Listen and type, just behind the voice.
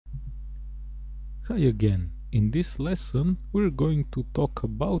Hi again. In this lesson we're going to talk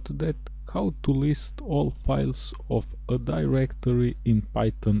about how to list all files of a directory in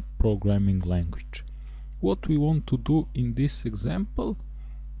Python programming language. What we want to do in this example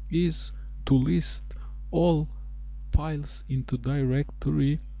is to list all files into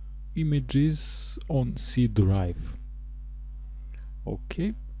directory images on C drive.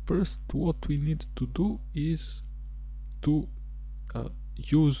 Okay, first what we need to do is to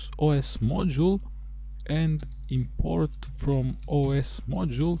use OS module and import from OS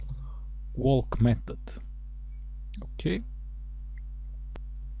module walk method. Okay,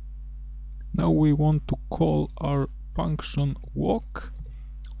 now we want to call our function walk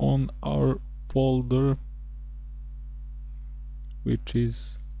on our folder, which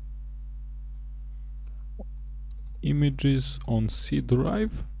is images on C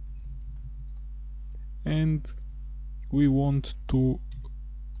drive, and we want to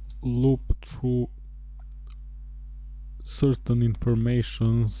loop through certain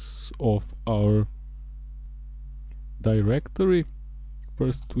informations of our directory.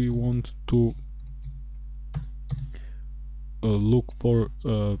 First we want to look for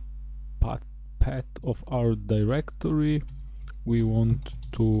a path of our directory. We want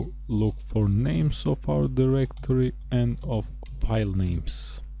to look for names of our directory and of file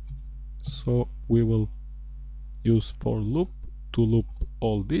names. So we will use for loop to loop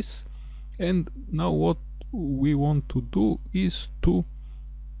all this. And now what we want to do is to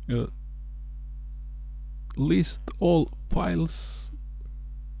list all files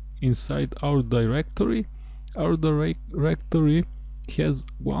inside our directory. Our directory has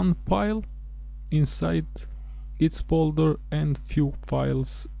one file inside its folder and few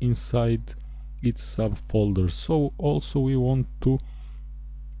files inside its subfolder. So also we want to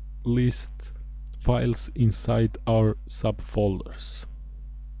list files inside our subfolders.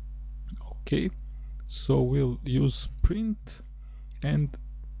 Okay, so we'll use print and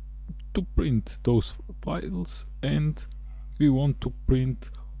to print those files, and we want to print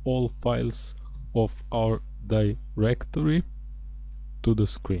all files of our directory to the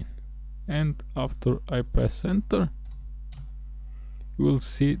screen. And after I press enter, you will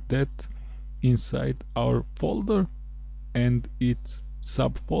see that inside our folder and its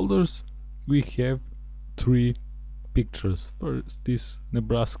subfolders we have three pictures. First is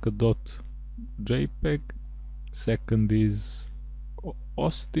nebraska.jpg, second is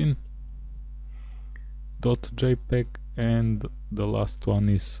austin.jpg, and the last one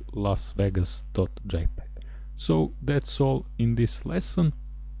is lasvegas.jpg. So that's all in this lesson.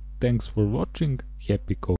 Thanks for watching. Happy coding.